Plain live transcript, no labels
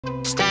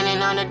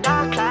Standing on the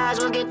dark clouds,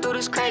 we'll get through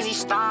this crazy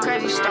storm.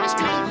 Crazy storm.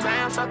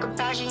 Playground, fuck a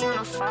passion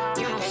uniform.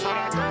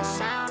 That good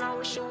sound, I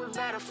wish it was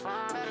better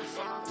fun.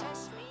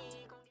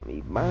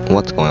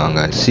 What's going on,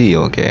 guys?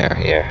 CEO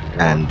here,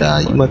 and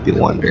you might be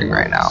wondering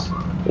right now,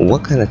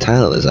 what kind of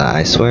title is that?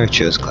 I swear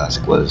Cheers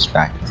Classic was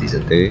back in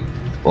Season 3.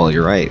 Well,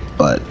 you're right,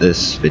 but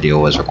this video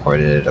was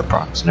recorded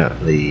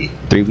approximately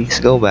 3 weeks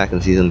ago, back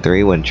in Season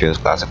 3 when Cheers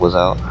Classic was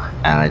out,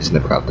 and I just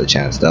never got the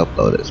chance to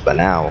upload it, but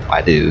now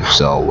I do,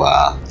 so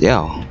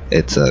yeah,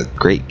 it's a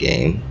great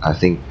game. I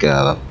think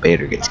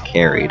Bader gets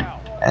carried,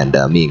 and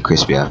me and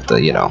Crispy have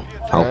to, you know,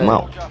 help him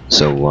out.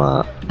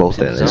 So both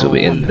ends will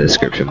be in the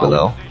description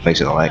below. Make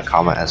sure to like,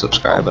 comment, and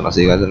subscribe, and I'll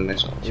see you guys in the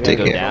next one. Take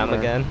care. Down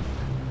again.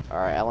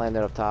 Alright, I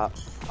landed up top.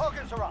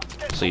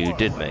 So you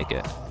did make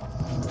it.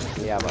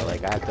 Yeah, but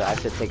like I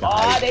have to take a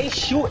hike. they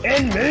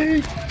shooting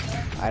me!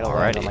 I don't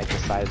land on like the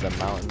side of the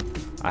mountain.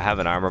 I have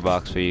an armor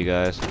box for you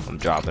guys. I'm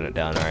dropping it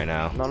down right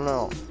now.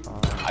 No.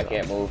 I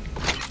can't move.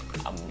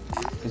 I'm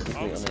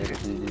physically unable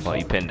to do this. Well,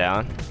 you pinned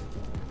down?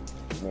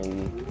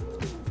 Maybe.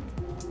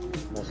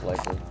 Most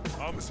likely.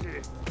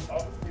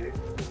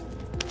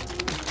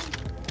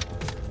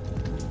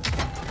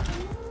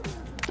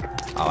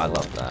 Oh, I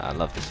love that. I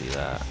love to see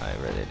that. I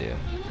really do.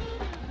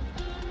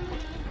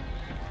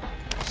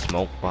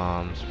 Smoke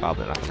bombs,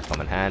 probably not gonna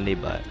come in handy,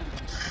 but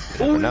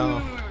you never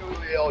know.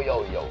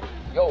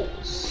 Yo,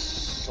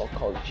 so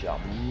culture,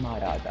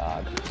 mother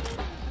dog.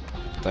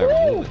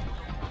 They're moving.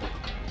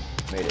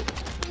 Made it.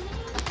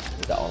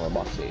 Is that armor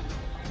box safe?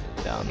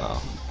 Down low.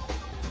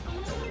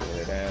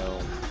 Way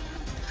down.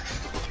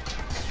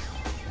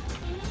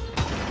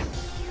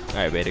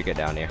 Alright, Bader, get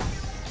down here.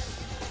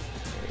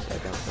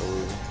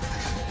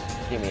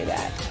 Give me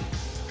that.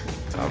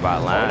 How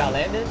about We're land? not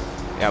landing?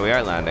 Yeah, we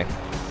are landing.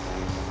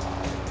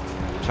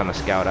 Trying to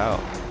scout out.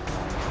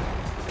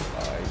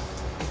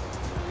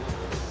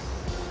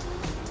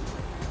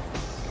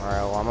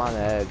 Alright, well I'm on the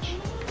edge.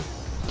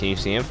 Can you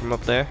see him from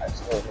up there? I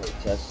still hit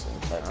chest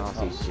inside. I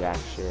don't see jack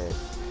shit.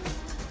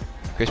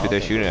 Crispy,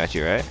 they're shooting at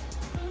you, right?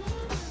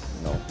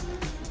 No.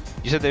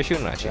 You said they're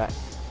shooting at you.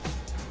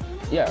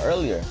 Yeah,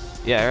 earlier.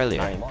 Yeah, Not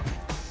earlier. anymore.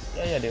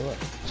 Yeah, they were.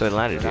 So they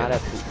landed They're you.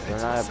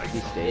 not at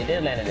peace They state.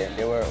 did land there.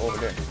 They were over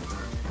there.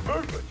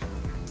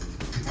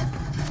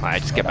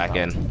 Alright, just get back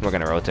in. We're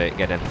gonna rotate.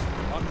 Get in. I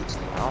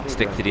don't think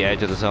Stick they're to the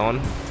edge of the zone.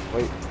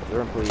 Wait,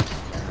 they're in police.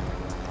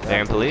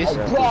 They're in police?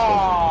 They're in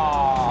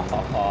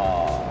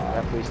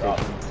police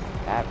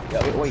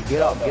station. Wait,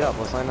 get up.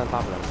 Let's land on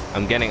top of them.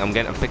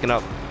 I'm picking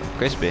up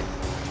Crispy.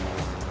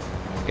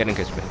 Get in,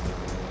 Crispy.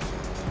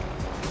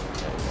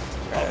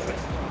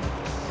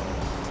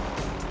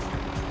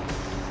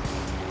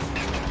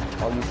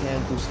 Oh, you can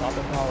do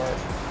stopping power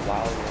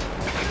while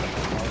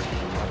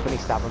you're I'm putting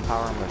stopping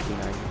power on my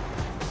P90.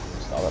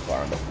 stopping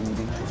power on the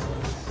fooding.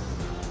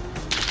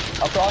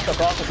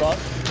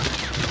 Across.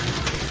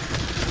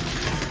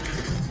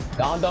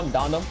 Down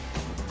them.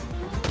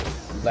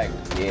 Like,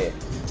 yeah.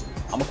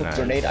 I'm gonna cook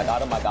grenade. I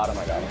got him.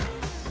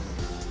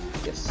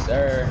 Yes,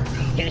 sir.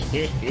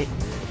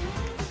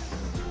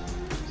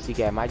 CK,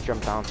 I might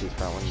jump down to these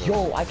front windows.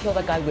 Yo, I killed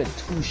that guy with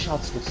 2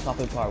 shots with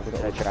stopping power.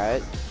 Should I try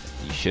it?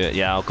 You should.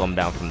 Yeah, I'll come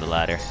down from the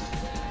ladder.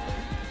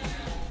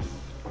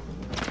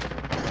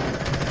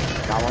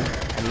 Got one.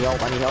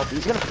 I need help.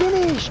 He's gonna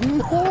finish!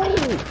 No!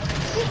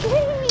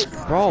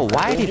 CK! Bro,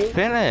 why did he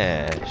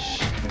finish?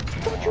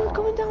 Thought you were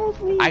coming down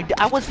with me!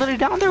 I was literally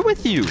down there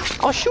with you.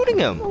 I was shooting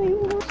him.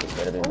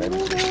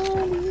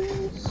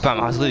 Fam,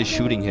 I was literally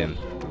shooting him.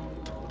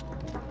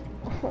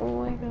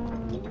 Oh my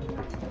god.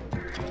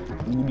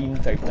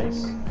 Fooding type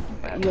nice.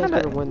 You guys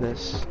better win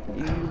this.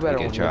 You better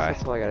win this. Try.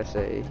 That's all I gotta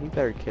say. You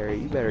better carry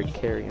and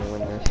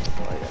win this. That's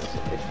all I gotta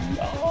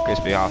say.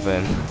 Crispy off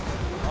in. You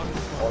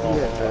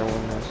guys better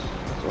win this.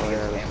 That's all I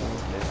gotta say.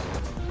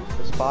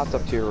 The spot's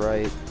up to your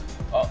right.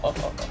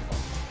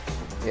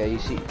 Yeah, you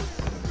see.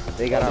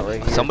 They got out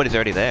right here. Somebody's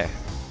already there.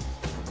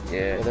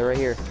 Yeah, Yeah, they're right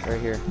here.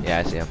 Right here. Yeah,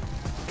 I see him.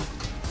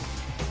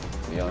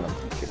 we on him.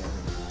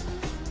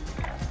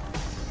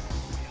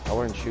 I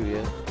wouldn't shoot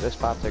yet. This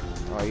spot's like.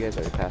 Oh, you guys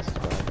already passed this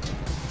spot.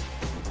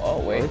 Oh,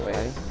 wait.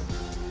 Hey,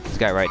 This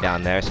guy right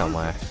down there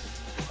somewhere.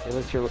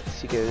 look to your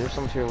CK. There's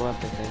someone to your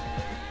left, I think.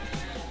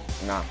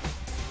 Nah.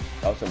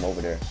 That was him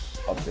over there.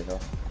 Up the hill.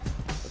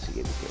 Let's see,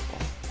 be careful.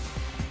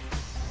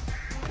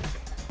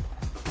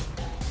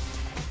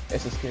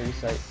 It's a scary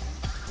sight.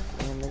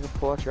 Man, nigga,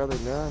 pull out your other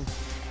gun.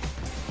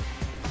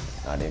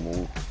 Nah, they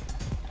move.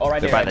 Oh, right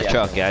They're there. by the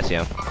truck. Yeah, I see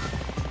him.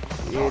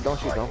 Yeah, don't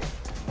shoot, don't.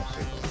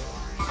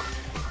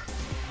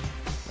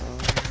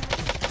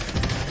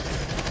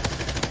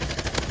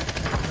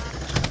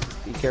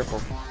 Be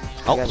careful.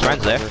 Oh, You guys his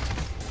friend's there. over.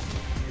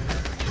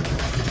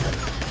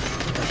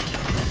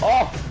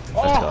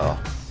 Let's go.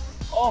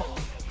 Oh!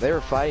 They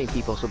were fighting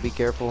people, so be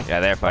careful. Yeah,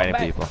 they're fighting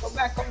people. Come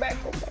back.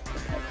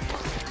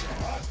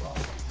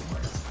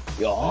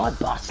 You hard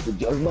bastard,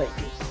 you're Mike.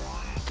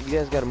 You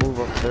guys gotta move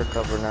up to their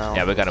cover now.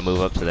 Yeah, we gotta move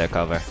up to their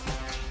cover.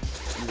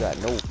 You got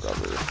no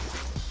cover.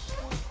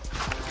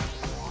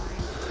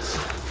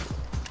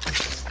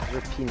 Is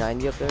there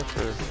P90 up there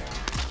for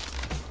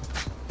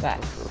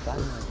Fact.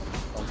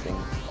 Something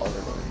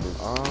other than loot.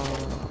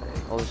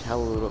 Oh,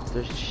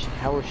 there's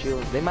hella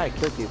shields. They might have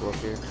killed people up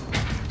here.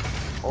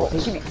 Oh,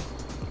 let's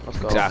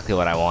go. Exactly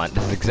what I want.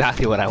 This is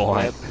exactly what I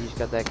want. Yep, you just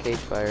got that cage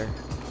fire.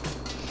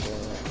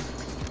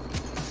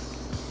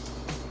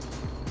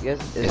 Yeah.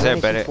 Is there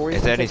better?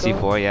 Is there any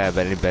C4? Yeah,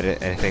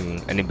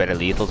 any better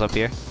lethals up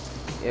here?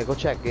 Yeah, go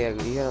check. Yeah,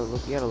 you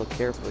gotta look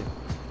carefully.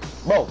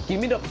 Bro, give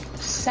me the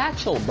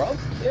satchel, bro.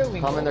 There we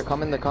go. They're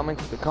coming.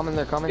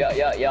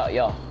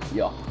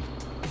 Yeah.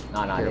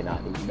 Nah, they're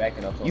not. They're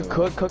backing up. You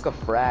could cook a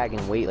frag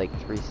and wait like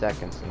 3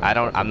 seconds.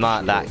 I'm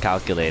not that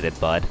calculated,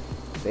 bud.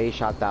 They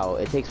shot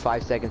out. It takes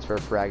 5 seconds for a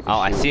frag to shoot.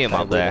 I see him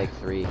up there. Like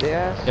 3.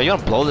 Yeah. Yo, you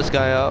wanna blow this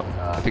guy up?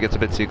 If he gets a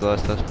bit too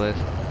close to us, please. I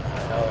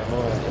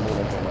know, they're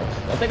moving too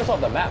much. Don't take us off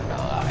the map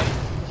now.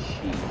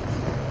 Jeez.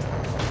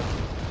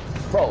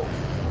 Bro,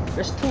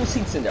 there's 2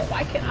 seats in there.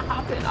 Why can't I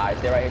hop in? Alright,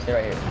 stay right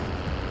here.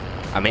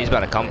 I mean, he's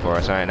about to come for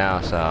us right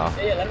now, so.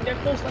 Yeah, let him get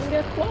close. Let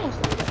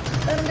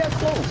him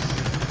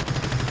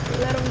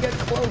get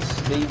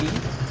close, baby.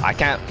 I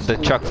can't. The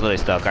truck's literally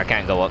stuck. I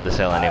can't go up this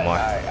hill anymore.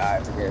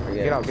 Alright, forget it.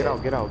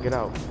 Get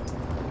out.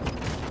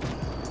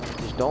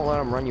 Just don't let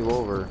him run you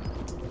over.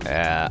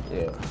 Yeah.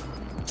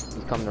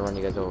 He's coming to run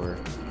you guys over.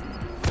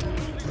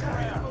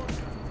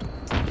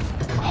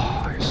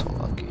 Oh, you're so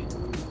lucky.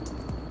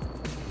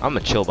 I'm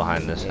gonna chill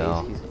behind this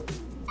hill.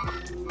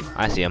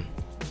 I see him.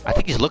 I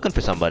think he's looking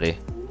for somebody.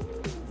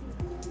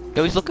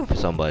 Yo, he's looking for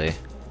somebody.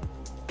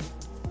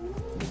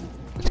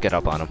 Let's get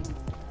up on him.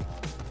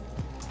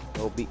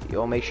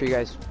 Yo, make sure you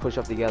guys push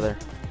up together.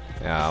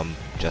 Yeah, I'm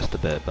just a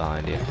bit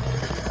behind you.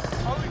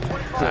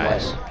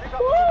 Nice.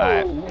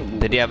 Alright.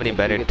 Did you have any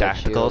better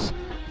tacticals?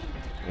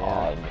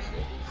 Yeah.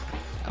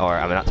 Or,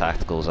 I mean, not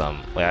tacticals,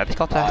 wait, are they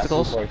called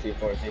tacticals?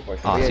 C4.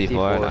 Oh, Yeah, C4,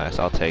 C4. nice,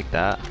 I'll take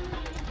that.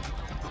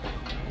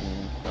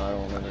 No, I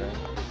don't remember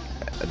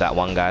that. That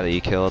one guy that you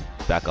killed,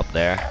 back up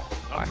there.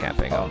 Oh, I can't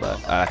ping him, but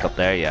back up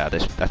there, yeah, I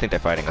think they're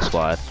fighting a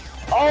squad.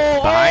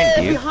 Oh,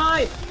 Behind you.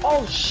 Behind!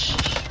 Oh, shh!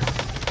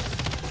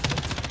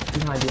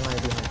 Behind.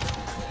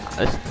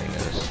 This thing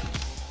is...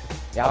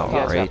 Yeah, you guys gotta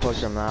outrageous. push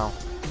him now.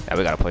 Yeah,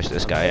 we gotta push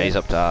this guy, yeah, he's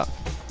up top.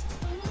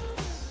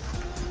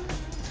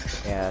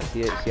 Yeah,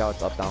 see how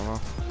it's up down low?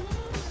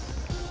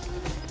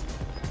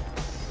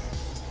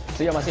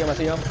 See him.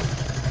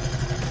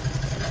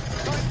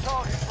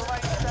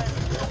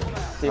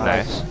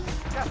 Nice.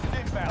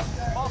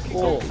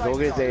 Cool. Go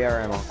get his AR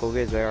ammo.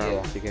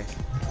 CK.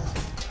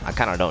 I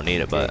kinda don't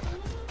need it, but...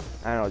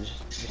 I don't know,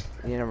 just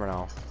you never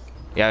know.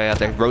 Yeah,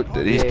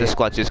 the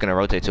squad's just gonna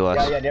rotate to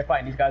us. Yeah, they're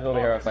fighting. These guys over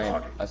here are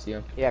fighting. I see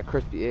him. Yeah,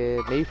 Crispy.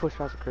 Maybe push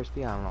past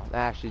Crispy. I don't know.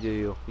 Actually,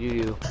 do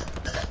you?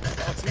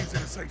 Our team's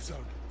in a safe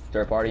zone.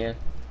 Third party in.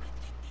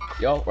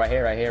 Yo, right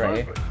here.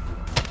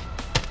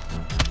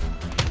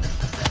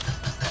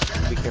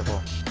 Be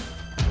careful.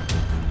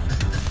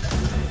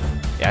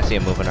 Yeah, I see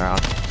him moving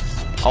around.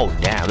 Oh,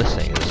 damn, this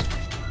thing is...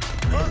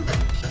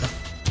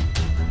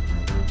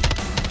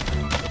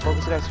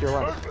 Focus it out to your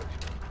left.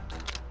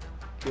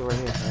 You're right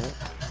here, right?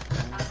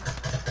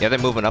 Yeah, they're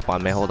moving up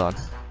on me, hold on.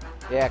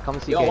 Yeah, come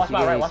CK. Yo, watch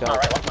my right.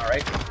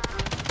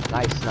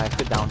 Nice,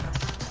 good down.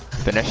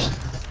 Finish.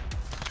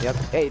 Yep.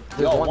 Hey,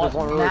 there's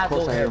one really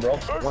close on here, bro.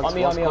 On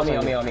me.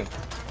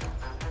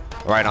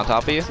 Right on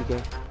top of you?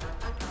 CK.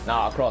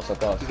 Nah, across. CK,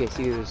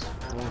 there's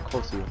one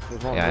close to you.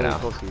 There's one Yeah, I really know.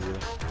 close to you.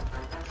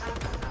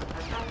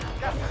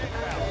 I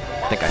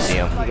think I see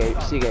him.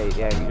 CK,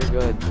 yeah, you're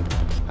good.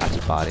 That's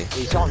his body.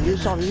 Hey, you saw him.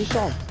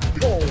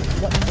 Oh,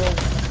 what, bro?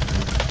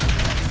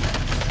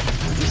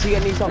 You see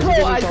any something? Bro,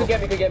 you could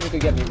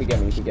get me.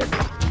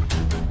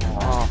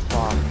 Oh,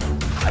 fuck.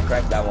 I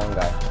cracked that one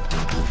guy.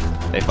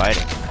 They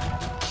fighting.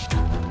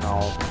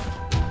 No.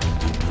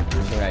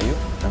 Is that you?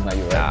 That's not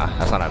you, right? Nah,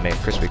 that's not me.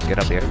 Crispy, get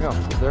up here.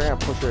 They're gonna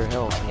push your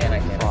hill. I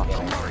can't.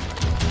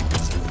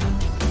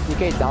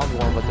 CK down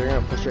one, but they're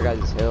gonna push your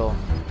guys' hill.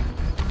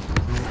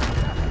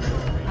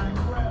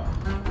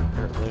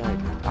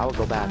 I would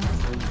go back.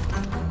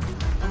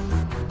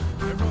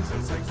 Everyone's in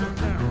a safe zone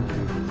now.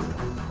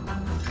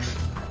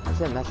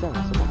 That's him.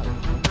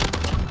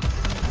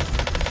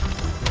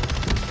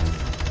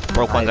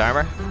 Broke one's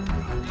armor.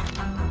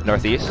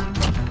 Northeast.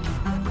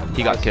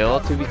 He got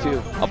killed.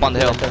 2v2. Up on the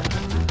hill.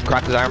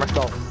 Cracked his armor.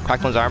 Go.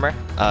 Cracked one's armor.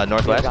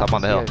 Northwest. Up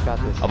on the hill.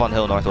 Up on the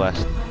hill,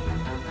 northwest.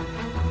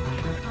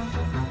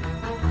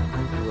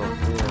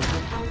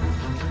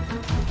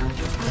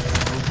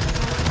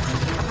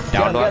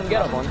 Down one.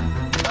 Get him.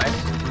 Nice.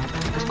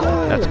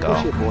 Let's go.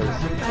 Push it, boys.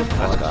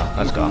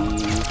 Let's go.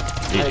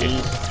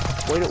 GG.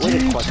 Way to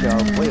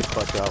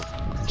clutch out.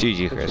 GG,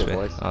 Good Crispy. shit,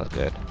 boys. That was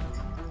good.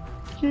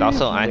 That was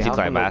so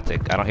anticlimactic.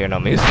 I don't hear no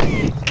music.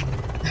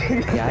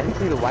 Yeah, I didn't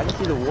see the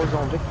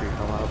Warzone victory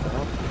come out.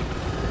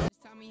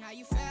 Tell me how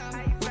you feel.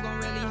 Who gon'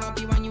 really help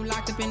you when you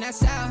locked up in that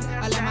cell?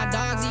 I let my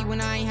dogs eat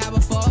when I ain't have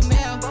a full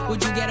meal.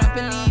 Would you get up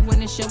and leave when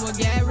the shit will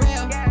get